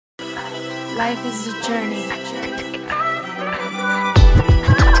Life is a journey.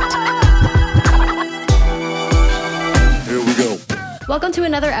 Here we go. Welcome to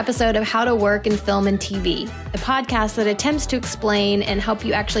another episode of How to Work in Film and TV, a podcast that attempts to explain and help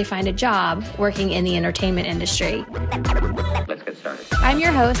you actually find a job working in the entertainment industry. Let's get started. I'm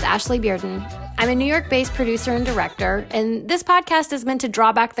your host, Ashley Bearden. I'm a New York-based producer and director, and this podcast is meant to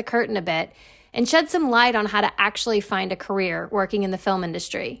draw back the curtain a bit and shed some light on how to actually find a career working in the film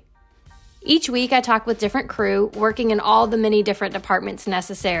industry. Each week, I talk with different crew working in all the many different departments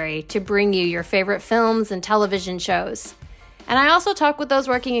necessary to bring you your favorite films and television shows. And I also talk with those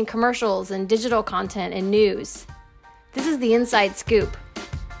working in commercials and digital content and news. This is the inside scoop.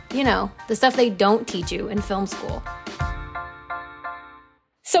 You know, the stuff they don't teach you in film school.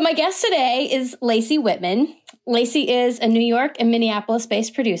 So my guest today is Lacy Wittman. Lacy is a New York and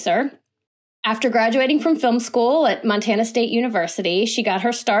Minneapolis-based producer. After graduating from film school at Montana State University, she got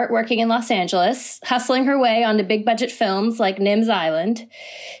her start working in Los Angeles, hustling her way onto big-budget films like Nims Island.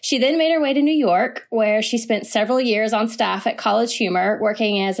 She then made her way to New York, where she spent several years on staff at College Humor,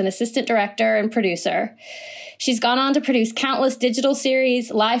 working as an assistant director and producer. She's gone on to produce countless digital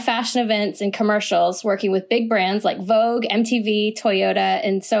series, live fashion events, and commercials, working with big brands like Vogue, MTV, Toyota,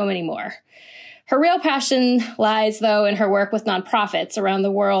 and so many more. Her real passion lies, though, in her work with nonprofits around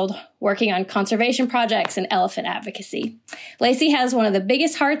the world, working on conservation projects and elephant advocacy. Lacy has one of the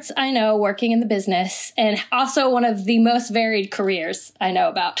biggest hearts I know working in the business, and also one of the most varied careers I know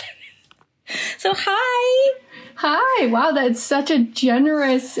about. So, hi! Hi! Wow, that's such a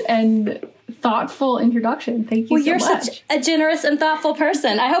generous and thoughtful introduction. Thank you so much. Well, you're such a generous and thoughtful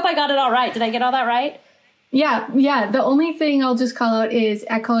person. I hope I got it all right. Did I get all that right? Yeah. The only thing I'll just call out is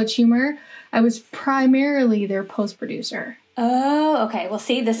at College Humor, I was primarily their post-producer. Oh, okay. Well,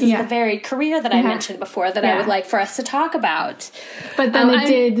 see, this is the varied career that I mentioned before that I would like for us to talk about. But then it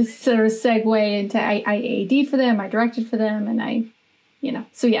did sort of segue into I AD for them, I directed for them, and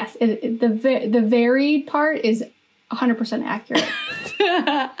so yes, the varied part is 100% accurate.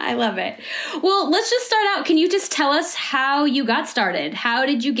 I love it. Well, let's just start out. Can you just tell us how you got started? How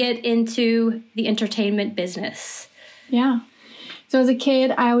did you get into the entertainment business? Yeah. So as a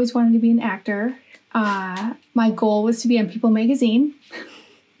kid, I always wanted to be an actor. My goal was to be on People magazine,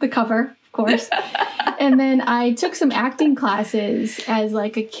 the cover, of course. And then I took some acting classes as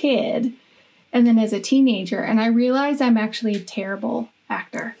like a kid and then as a teenager. And I realized I'm actually a terrible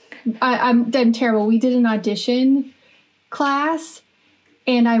actor. I'm terrible. We did an audition class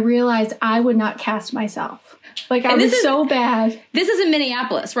and I realized I would not cast myself. Like I was so bad. This is in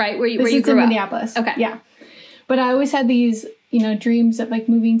Minneapolis, right? Where you grew up? This is in Minneapolis. Okay. Yeah. But I always had these dreams of like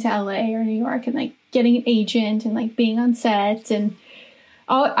moving to LA or New York and like getting an agent and like being on set. And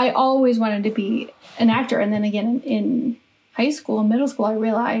I always wanted to be an actor. And then again, in high school and middle school, I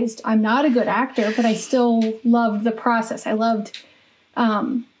realized I'm not a good actor, but I still loved the process. I loved,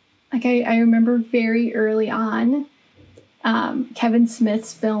 I remember very early on, Kevin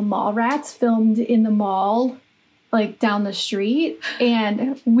Smith's film Mallrats filmed in the mall, like down the street.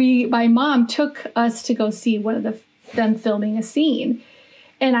 And my mom took us to go see one of them filming a scene.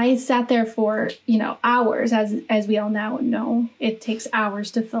 And I sat there for, hours, as we all now know, it takes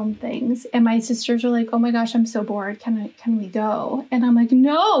hours to film things. And my sisters were like, oh my gosh, I'm so bored. Can we go? And I'm like,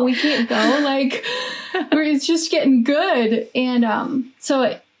 no, we can't go. Like, it's just getting good. And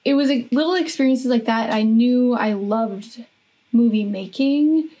so it was little experiences like that. I knew I loved movie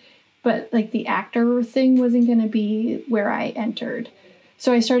making, but like the actor thing wasn't going to be where I entered.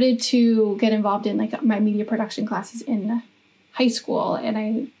 So I started to get involved in like my media production classes in high school, and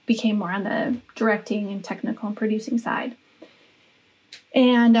I became more on the directing and technical and producing side.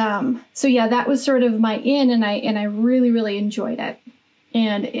 And that was sort of my in, and I really, really enjoyed it.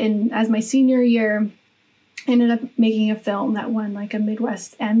 And as my senior year, I ended up making a film that won like a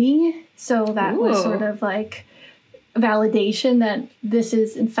Midwest Emmy. So that was sort of like validation that this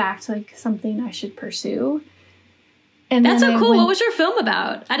is in fact like something I should pursue. And that's so cool. What was your film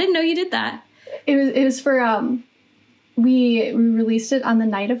about? I didn't know you did that. It was for we released it on the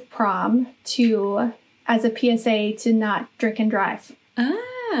night of prom as a PSA to not drink and drive.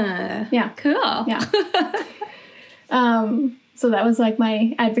 Ah, yeah, cool. Yeah. So that was like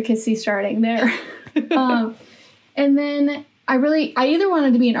my advocacy starting there. And then I either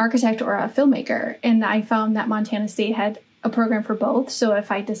wanted to be an architect or a filmmaker, and I found that Montana State had a program for both. So if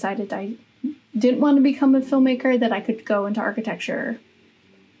I decided I didn't want to become a filmmaker, that I could go into architecture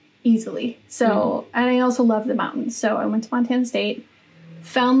easily. So, and I also love the mountains. So I went to Montana State,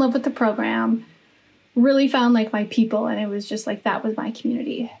 fell in love with the program, really found like my people, and it was just like that was my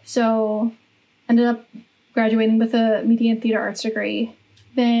community. So ended up graduating with a media and theater arts degree.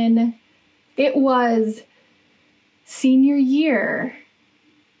 Then It was senior year,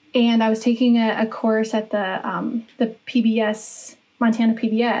 and I was taking a course at the PBS, Montana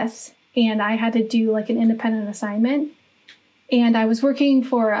PBS, and I had to do like an independent assignment. And I was working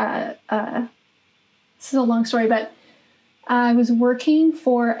for this is a long story, but I was working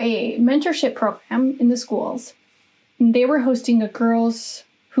for a mentorship program in the schools. And they were hosting a Girls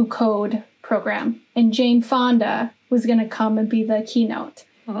Who Code program, and Jane Fonda was going to come and be the keynote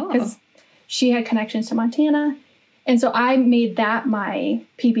because she had connections to Montana. And so I made that my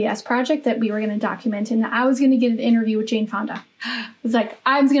PBS project that we were going to document, and I was going to get an interview with Jane Fonda. I was like,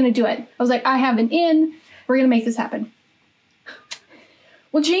 I was going to do it. I was like, I have an in. We're going to make this happen.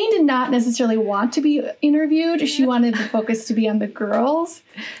 Well, Jane did not necessarily want to be interviewed. She wanted the focus to be on the girls.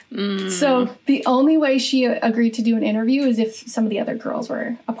 So the only way she agreed to do an interview is if some of the other girls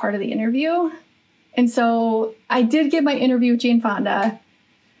were a part of the interview. And so I did get my interview with Jane Fonda.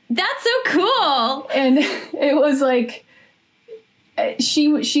 That's so cool. And it was like, she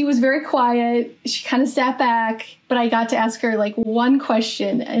was very quiet. She kind of sat back, but I got to ask her like one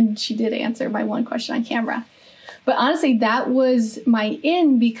question, and she did answer my one question on camera. But honestly, that was my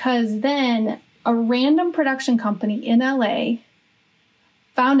in, because then a random production company in LA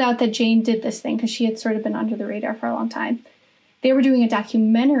found out that Jane did this thing, because she had sort of been under the radar for a long time. They were doing a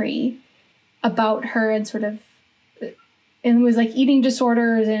documentary about her and it was like eating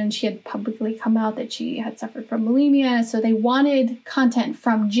disorders, and she had publicly come out that she had suffered from bulimia. So they wanted content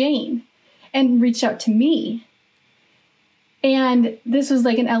from Jane and reached out to me. And this was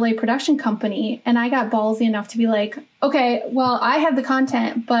like an LA production company, and I got ballsy enough to be like, okay, well, I have the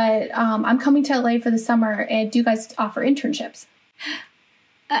content, but I'm coming to LA for the summer, and do you guys offer internships?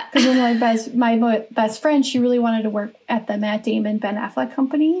 Because one of my best friend, she really wanted to work at the Matt Damon, Ben Affleck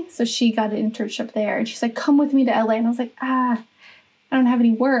company, so she got an internship there, and she's like, come with me to LA, and I was like, I don't have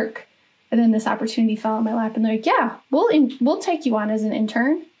any work. And then this opportunity fell in my lap, and they're like, yeah, we'll take you on as an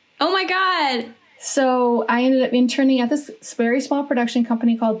intern. Oh my God. So I ended up interning at this very small production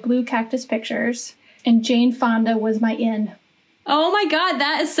company called Blue Cactus Pictures, and Jane Fonda was my in. Oh my God,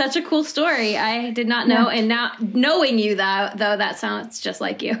 that is such a cool story. I did not know, and now knowing you though, that sounds just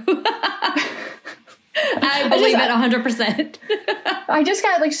like you. I believe it 100%. I just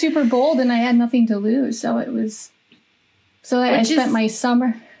got like super bold, and I had nothing to lose, so it was. So I spent my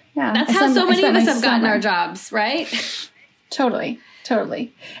summer. Yeah, that's how so many of us have gotten our jobs, right? Totally.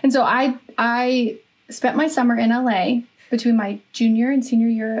 And so I spent my summer in LA between my junior and senior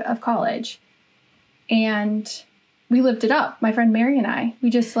year of college, and we lived it up. My friend Mary and I, we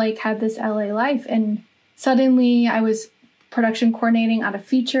just like had this LA life, and suddenly I was production coordinating on a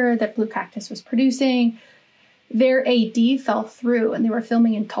feature that Blue Cactus was producing. Their AD fell through, and they were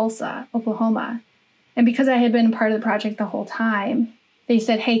filming in Tulsa, Oklahoma. And because I had been part of the project the whole time, they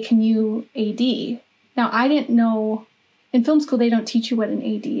said, hey, can you AD? Now, I didn't know. In film school, they don't teach you what an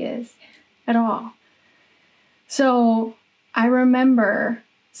AD is at all. So I remember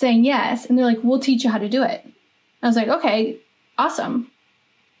saying yes, and they're like, we'll teach you how to do it. I was like, okay, awesome.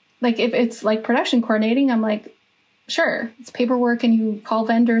 Like, if it's like production coordinating, I'm like, sure. It's paperwork, and you call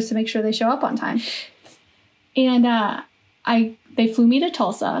vendors to make sure they show up on time. And they flew me to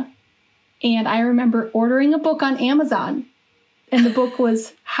Tulsa, and I remember ordering a book on Amazon. And the book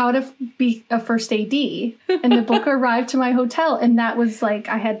was How to Be a First AD. And the book arrived to my hotel. And that was like,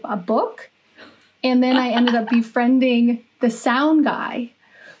 I had a book. And then I ended up befriending the sound guy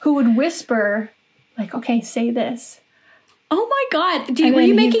who would whisper, like, okay, say this. Oh my God. Were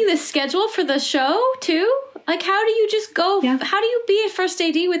you making the schedule for the show too? Like, how do you just go? Yeah. How do you be a first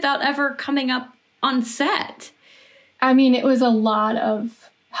AD without ever coming up on set? I mean, it was a lot of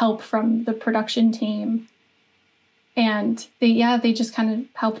help from the production team. And they just kind of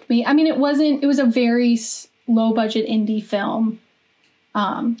helped me. I mean, it was a very low budget indie film.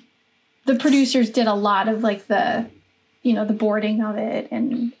 The producers did a lot of like the boarding of it.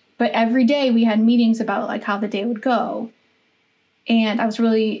 But every day we had meetings about like how the day would go. And I was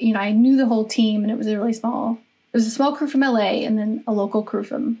really, I knew the whole team, and it was a small crew from LA and then a local crew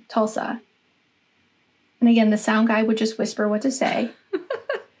from Tulsa. And again, the sound guy would just whisper what to say.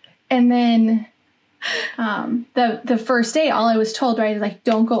 And then the first day, all I was told, right, is like,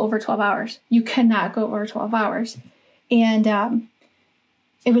 don't go over 12 hours. You cannot go over 12 hours. And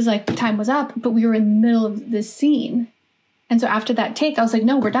it was like time was up, but we were in the middle of this scene. And so after that take, I was like,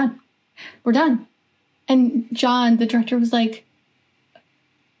 no, we're done. We're done. And John, the director, was like,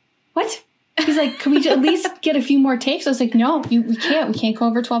 what? He's like, can we at least get a few more takes? I was like, no, we can't. We can't go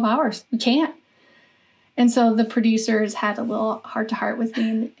over 12 hours. We can't. And so the producers had a little heart-to-heart with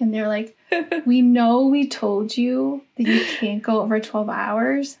me, and they're like, we know we told you that you can't go over 12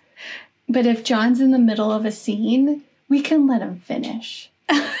 hours. but if John's in the middle of a scene, we can let him finish.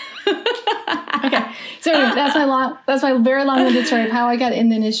 Okay. So anyway, that's my very long-winded story of how I got in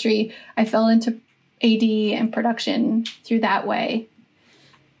the industry. I fell into AD and production through that way.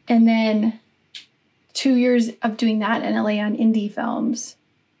 And then 2 years of doing that in LA on indie films,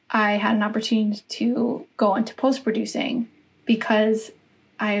 I had an opportunity to go into post-producing because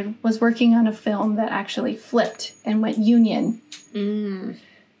I was working on a film that actually flipped and went union. Mm.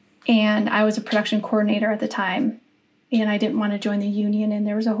 And I was a production coordinator at the time. And I didn't want to join the union. And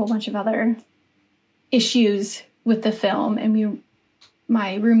there was a whole bunch of other issues with the film. And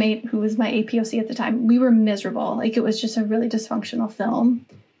my roommate, who was my APOC at the time, we were miserable. Like, it was just a really dysfunctional film.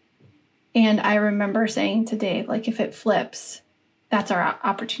 And I remember saying to Dave, like, if it flips, that's our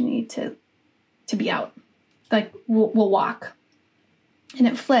opportunity to be out. Like, we'll walk. And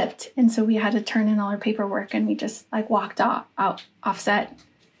it flipped. And so we had to turn in all our paperwork, and we just, like, walked off set.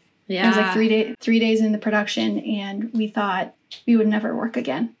 Yeah. It was like 3 days in the production, and we thought we would never work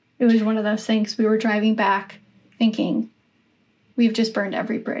again. It was one of those things. We were driving back thinking, we've just burned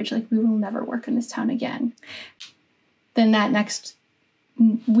every bridge. Like, we will never work in this town again. Then that next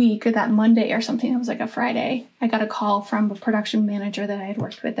week, or that Monday or something, it was like a Friday, I got a call from a production manager that I had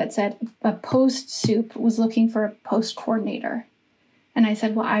worked with that said a post soup was looking for a post coordinator. And I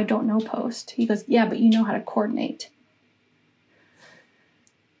said, well, I don't know post. He goes, yeah, but you know how to coordinate.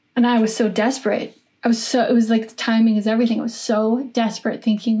 And I was so desperate. It was like the timing is everything. I was so desperate,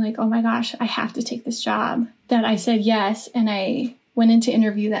 thinking like, oh my gosh, I have to take this job, that I said yes. And I went into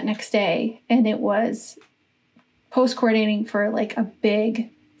interview that next day, and it was post coordinating for like a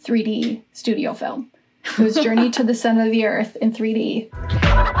big 3D studio film. It was Journey to the Center of the Earth in 3D.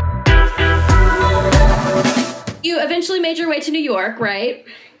 You eventually made your way to New York, right?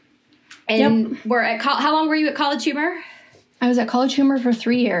 And yep. How long were you at College Humor? I was at College Humor for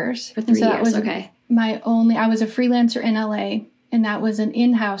 3 years. For 3 years, that was okay. I was a freelancer in LA, and that was an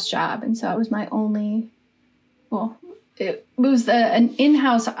in-house job. And so it was my only, it was an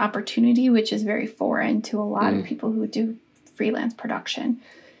in-house opportunity, which is very foreign to a lot of people who do freelance production.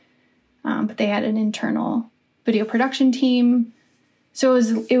 But they had an internal video production team. So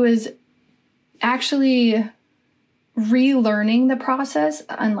it was actually relearning the process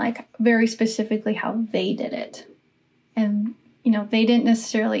and like very specifically how they did it. And, they didn't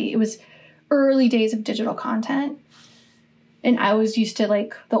necessarily, it was early days of digital content. And I was used to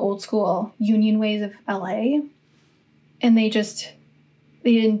like the old school union ways of LA. And they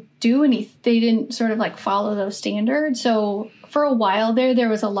didn't do anything. They didn't sort of like follow those standards. So for a while there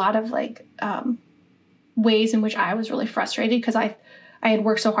was a lot of like ways in which I was really frustrated because I had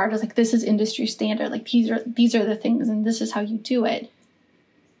worked so hard. I was like, this is industry standard. Like these are the things, and this is how you do it.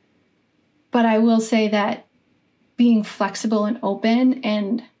 But I will say that being flexible and open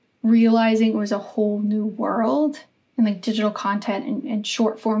and realizing it was a whole new world, and like digital content and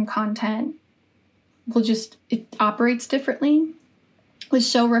short form content it operates differently, was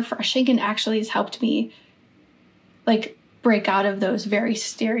so refreshing, and actually has helped me like break out of those very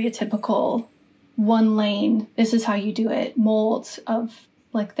stereotypical one lane, this is how you do it molds of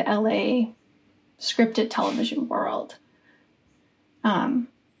like the LA scripted television world.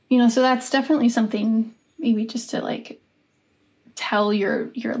 So that's definitely something maybe just to like tell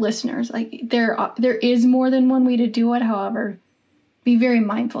your listeners, like there is more than one way to do it. However, be very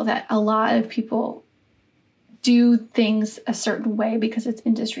mindful that a lot of people do things a certain way because it's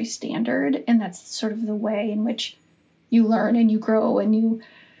industry standard, and that's sort of the way in which you learn and you grow and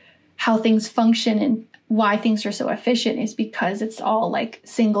how things function and why things are so efficient is because it's all like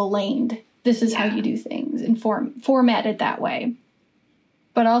single laned. This is how you do things and formatted that way.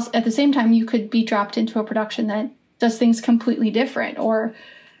 But also at the same time, you could be dropped into a production that does things completely different or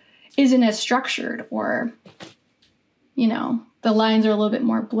isn't as structured, or, the lines are a little bit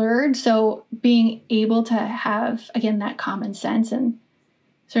more blurred. So being able to have, again, that common sense and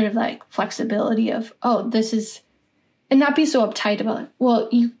sort of like flexibility of, this is, and not be so uptight about it. Well,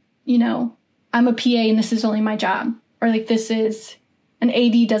 I'm a PA and this is only my job. Or like, this is, an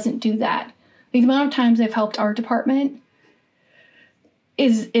AD doesn't do that. Like, the amount of times I've helped our department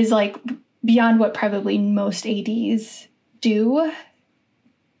is like beyond what probably most ADs do.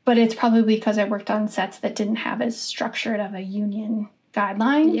 But it's probably because I worked on sets that didn't have as structured of a union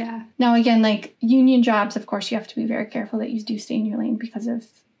guideline. Yeah. Now, again, like union jobs, of course, you have to be very careful that you do stay in your lane because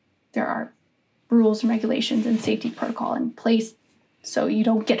there are rules and regulations and safety protocol in place so you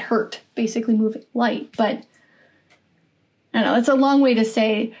don't get hurt, basically moving light. But I don't know, it's a long way to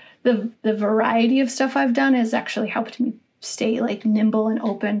say the variety of stuff I've done has actually helped me stay like nimble and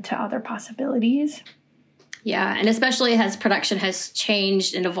open to other possibilities. Yeah, and especially as production has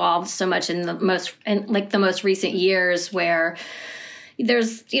changed and evolved so much in the most recent years, where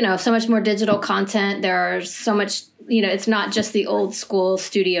there's, so much more digital content. There's so much, it's not just the old school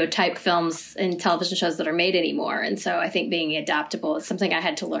studio type films and television shows that are made anymore. And so I think being adaptable is something I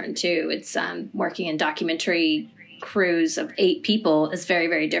had to learn too. It's working in documentary crews of 8 people is very,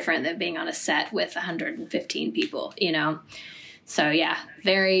 very different than being on a set with 115 people, So yeah,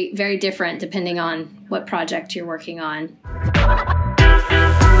 very, very different depending on what project you're working on.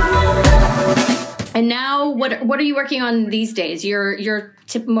 And now, what are you working on these days? You're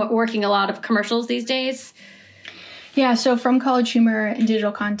working a lot of commercials these days? Yeah, so from College Humor and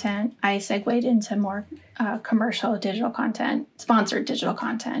digital content, I segued into more commercial digital content, sponsored digital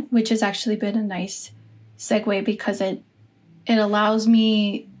content, which has actually been a nice segue because it allows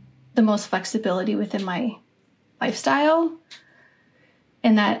me the most flexibility within my lifestyle.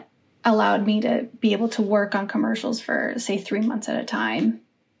 And that allowed me to be able to work on commercials for, say, 3 months at a time,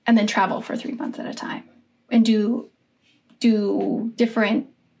 and then travel for 3 months at a time and do different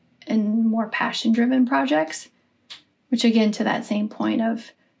and more passion-driven projects, which, again, to that same point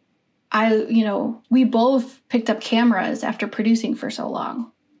of, we both picked up cameras after producing for so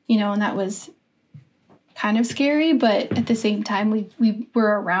long, and that was kind of scary, but at the same time, we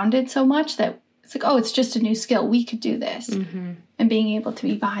were around it so much that it's like, oh, it's just a new skill. We could do this. Mm-hmm. And being able to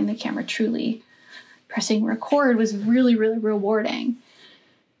be behind the camera, truly pressing record, was really, really rewarding.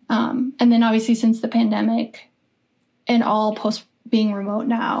 And then obviously since the pandemic and all post being remote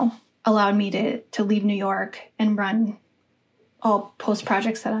now allowed me to leave New York and run all post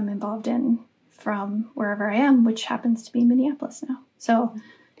projects that I'm involved in from wherever I am, which happens to be Minneapolis now. So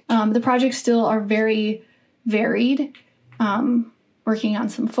the projects still are very varied. Working on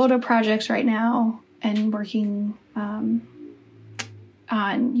some photo projects right now and working on,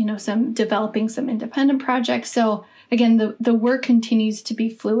 developing some independent projects. So again, the work continues to be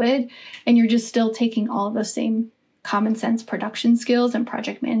fluid, and you're just still taking all of those same common sense production skills and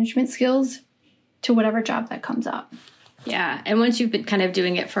project management skills to whatever job that comes up. Yeah. And once you've been kind of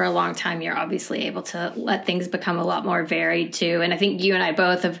doing it for a long time, you're obviously able to let things become a lot more varied too. And I think you and I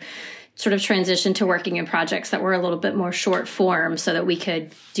both have sort of transitioned to working in projects that were a little bit more short form so that we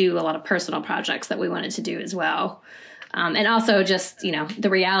could do a lot of personal projects that we wanted to do as well. And also just, the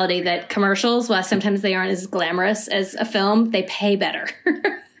reality that commercials, while sometimes they aren't as glamorous as a film, they pay better.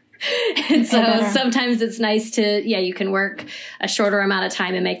 And so sometimes it's nice to, you can work a shorter amount of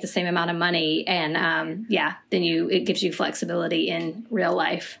time and make the same amount of money. And then it gives you flexibility in real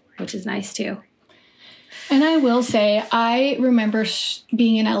life, which is nice too. And I will say, I remember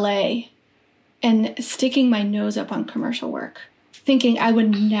being in LA and sticking my nose up on commercial work, thinking I would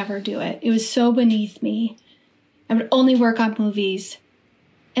never do it. It was so beneath me. I would only work on movies.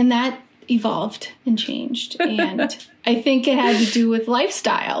 And that evolved and changed. And I think it had to do with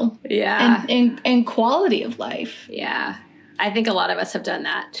lifestyle. Yeah. And quality of life. Yeah. I think a lot of us have done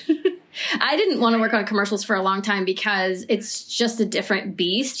that. I didn't want to work on commercials for a long time because it's just a different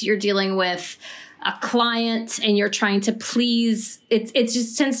beast. You're dealing with a client and you're trying to please. It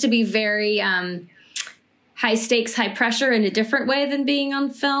just tends to be very high stakes, high pressure in a different way than being on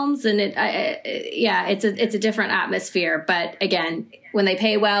films. And it's a different atmosphere. But again, when they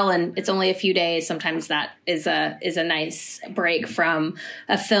pay well and it's only a few days, sometimes that is a nice break from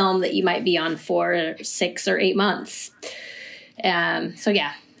a film that you might be on for 6 or 8 months.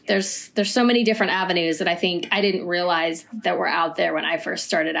 There's so many different avenues that I think I didn't realize that were out there when I first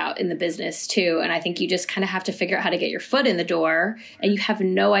started out in the business too. And I think you just kind of have to figure out how to get your foot in the door, and you have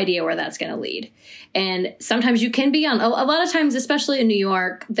no idea where that's going to lead. And sometimes you can be on a lot of times, especially in New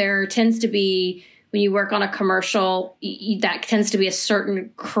York, there tends to be, when you work on a commercial, that tends to be a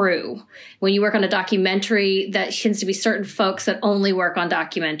certain crew. When you work on a documentary, that tends to be certain folks that only work on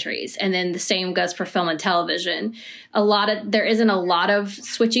documentaries. And then the same goes for film and television. There isn't a lot of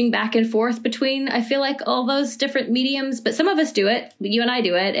switching back and forth between, I feel like, all those different mediums, but some of us do it. You and I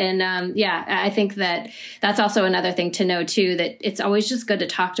do it. And I think that's also another thing to know too, that it's always just good to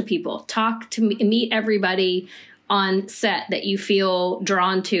talk to people, meet everybody on set that you feel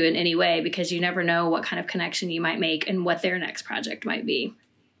drawn to in any way, because you never know what kind of connection you might make and what their next project might be.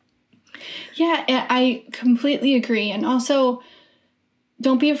 Yeah, I completely agree. And also,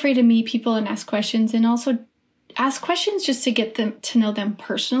 don't be afraid to meet people and ask questions, and also ask questions just to get them to know them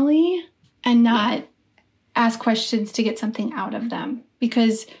personally, and not ask questions to get something out of them,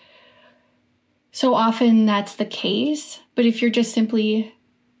 because so often that's the case. But if you're just simply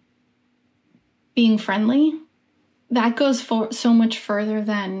being friendly, that goes for so much further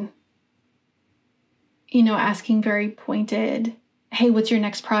than, asking very pointed, hey, what's your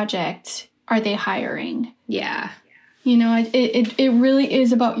next project? are they hiring? Yeah. You know, it really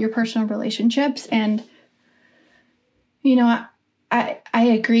is about your personal relationships. And, you know, I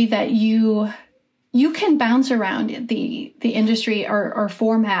agree that you can bounce around the industry or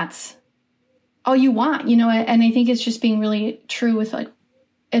formats all you want, you know, and I think it's just being really true with like,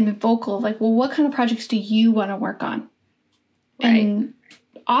 and vocal, like, well, what kind of projects do you want to work on? Right. And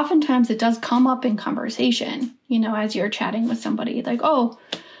oftentimes it does come up in conversation, you know, as you're chatting with somebody, like, oh,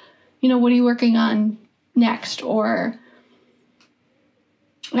 you know, what are you working on next? Or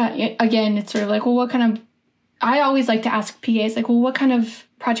again, it's sort of like, well, what kind of, I always like to ask PAs, like, well, what kind of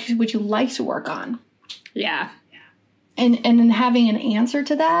projects would you like to work on? Yeah. And then having an answer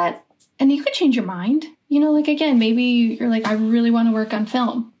to that, and you could change your mind. You know, like, again, maybe you're like, I really want to work on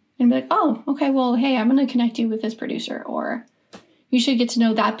film. And be like, oh, okay, well, hey, I'm going to connect you with this producer. Or you should get to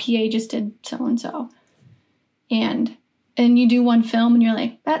know that PA just did so-and-so. And you do one film and you're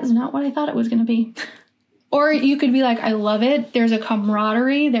like, that is not what I thought it was going to be. Or you could be like, I love it. There's a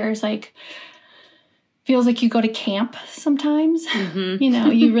camaraderie. There's like, feels like you go to camp sometimes. Mm-hmm. You know,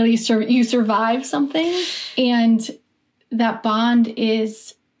 you really you survive something. And that bond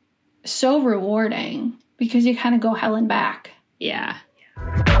is so rewarding because you kind of go hell and back. Yeah.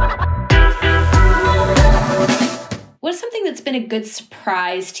 What's something that's been a good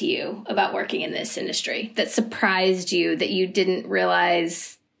surprise to you about working in this industry that surprised you that you didn't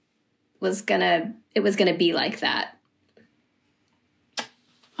realize it was gonna be like that?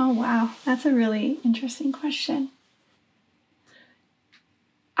 Oh, wow. That's a really interesting question.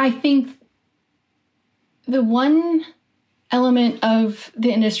 I think the one element of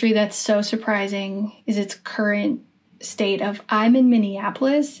the industry that's so surprising is its current state of I'm in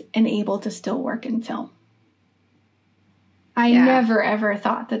Minneapolis and able to still work in film. I never, ever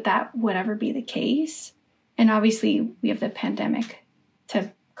thought that would ever be the case. And obviously, we have the pandemic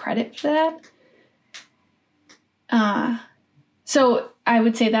to credit for that. So I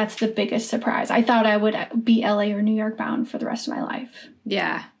would say that's the biggest surprise. I thought I would be LA or New York bound for the rest of my life.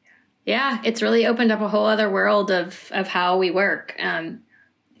 Yeah. Yeah, it's really opened up a whole other world of how we work.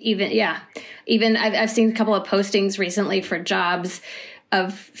 Even I've seen a couple of postings recently for jobs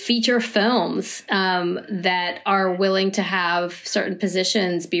of feature films that are willing to have certain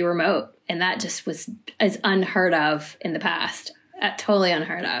positions be remote. And that just is unheard of in the past. Totally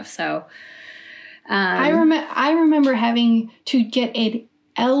unheard of. So I remember having to get a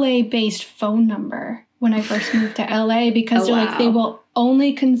LA-based phone number when I first moved to LA because they're like, they will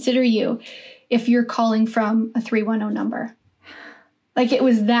only consider you if you're calling from a 310 number. Like, it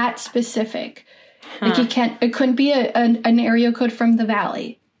was that specific. Like, it couldn't be an area code from the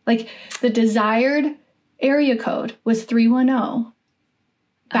Valley. Like, the desired area code was 310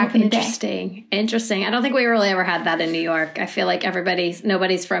 back in the day. Interesting. I don't think we really ever had that in New York. I feel like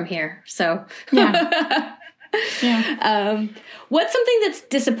nobody's from here. So, yeah. Yeah. What's something that's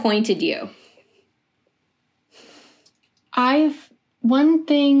disappointed you? One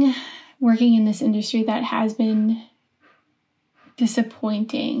thing working in this industry that has been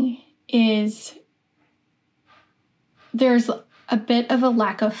disappointing is there's a bit of a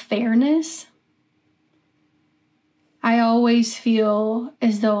lack of fairness. I always feel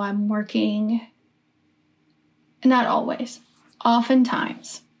as though I'm working, not always,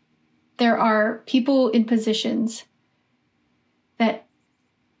 oftentimes, there are people in positions that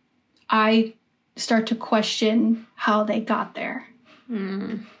I start to question how they got there.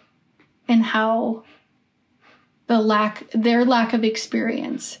 Mm. And how their lack of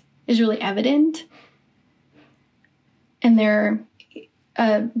experience is really evident. And they're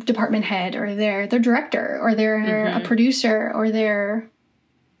a department head, or they're the director, or they're a producer, or they're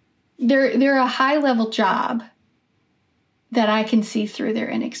a high level job that I can see through their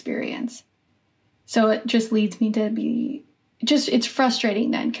inexperience. So it just leads me to be it's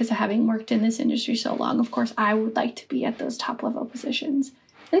frustrating then, because having worked in this industry so long, of course, I would like to be at those top level positions.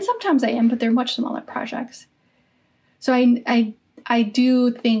 And sometimes I am, but they're much smaller projects. So I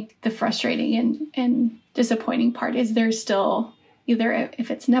do think the frustrating and disappointing part is there's still either, if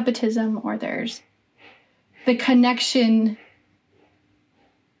it's nepotism, or there's the connection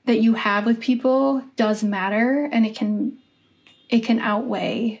that you have with people does matter, and it can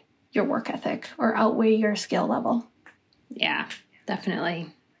outweigh your work ethic or outweigh your skill level. Yeah,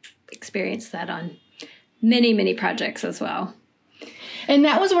 definitely experienced that on many, many projects as well. And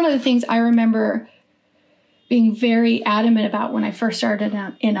that was one of the things I remember being very adamant about when I first started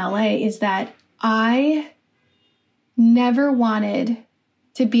in LA, is that I never wanted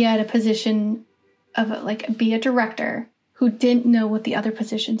to be at a position of be a director who didn't know what the other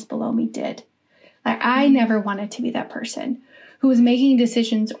positions below me did. Like, I never wanted to be that person who was making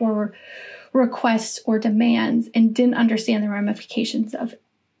decisions or requests or demands and didn't understand the ramifications of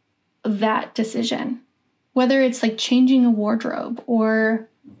that decision. Whether it's like changing a wardrobe or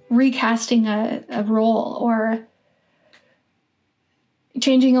recasting a role or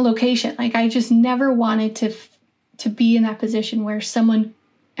changing a location. Like, I just never wanted to be in that position where someone,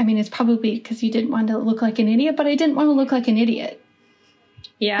 I mean, it's probably because you didn't want to look like an idiot, but I didn't want to look like an idiot.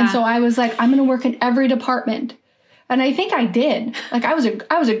 Yeah. And so I was like, I'm going to work in every department. And I think I did. Like, I was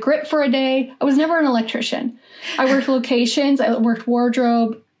a grip for a day. I was never an electrician. I worked locations. I worked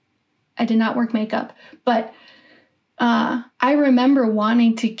wardrobe. I did not work makeup. But I remember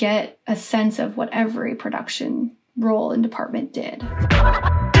wanting to get a sense of what every production role and department did.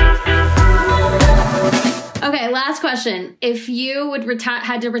 Okay, last question. If you would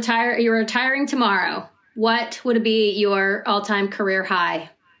had to retire, you're retiring tomorrow, what would it be your all-time career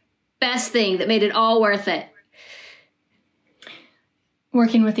high? Best thing that made it all worth it?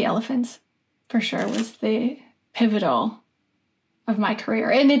 Working with the elephants, for sure, was the pivotal of my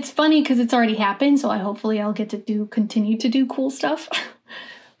career. And it's funny because it's already happened, so hopefully I'll get to continue to do cool stuff.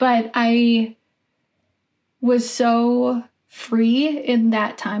 But I was so free in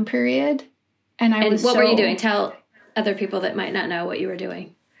that time period. And what were you doing? Tell other people that might not know what you were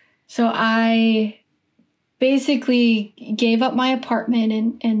doing. So I basically gave up my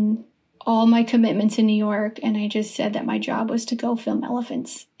apartment and all my commitments in New York. And I just said that my job was to go film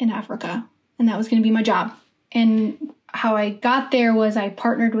elephants in Africa. And that was going to be my job. And how I got there was I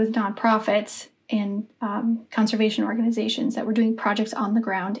partnered with nonprofits and conservation organizations that were doing projects on the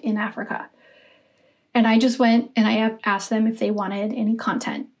ground in Africa. And I just went and I asked them if they wanted any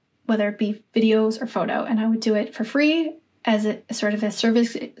content, whether it be videos or photo. And I would do it for free as a sort of a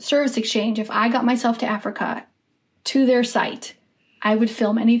service exchange. If I got myself to Africa to their site, I would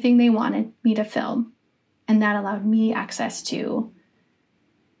film anything they wanted me to film. And that allowed me access to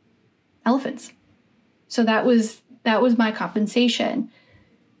elephants. So that was my compensation.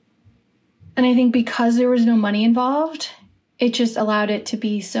 And I think because there was no money involved, it just allowed it to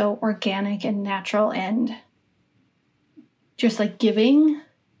be so organic and natural and just like giving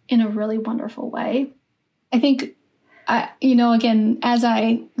in a really wonderful way. I think, again, as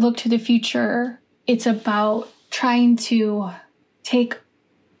I look to the future, it's about trying to take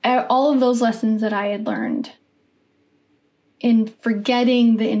all of those lessons that I had learned in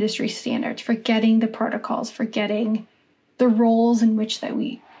forgetting the industry standards, forgetting the protocols, forgetting the roles in which that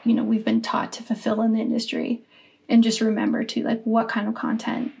we've been taught to fulfill in the industry, and just remember to like what kind of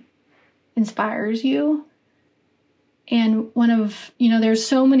content inspires you. And there's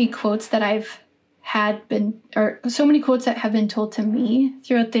so many quotes that so many quotes that have been told to me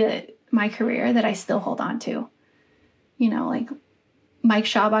throughout my career that I still hold on to. Like Mike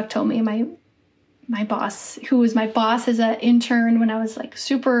Schabach told me, my boss, who was my boss as an intern when I was like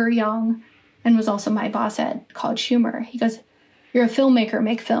super young and was also my boss at College Humor. He goes, "You're a filmmaker,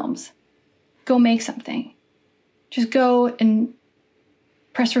 make films. Go make something. Just go and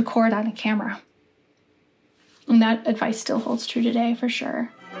press record on a camera." And that advice still holds true today, for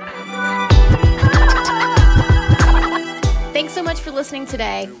sure. Thanks so much for listening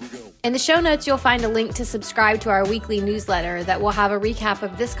today. In the show notes, you'll find a link to subscribe to our weekly newsletter that will have a recap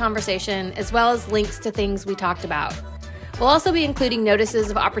of this conversation, as well as links to things we talked about. We'll also be including notices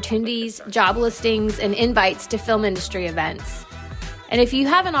of opportunities, job listings, and invites to film industry events. And if you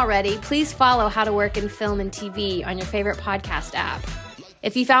haven't already, please follow How to Work in Film and TV on your favorite podcast app.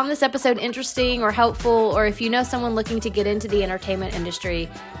 If you found this episode interesting or helpful, or if you know someone looking to get into the entertainment industry,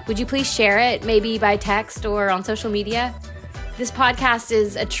 would you please share it, maybe by text or on social media? This podcast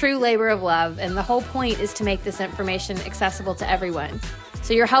is a true labor of love, and the whole point is to make this information accessible to everyone.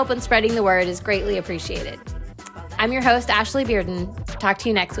 So your help in spreading the word is greatly appreciated. I'm your host, Ashley Bearden. Talk to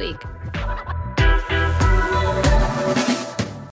you next week.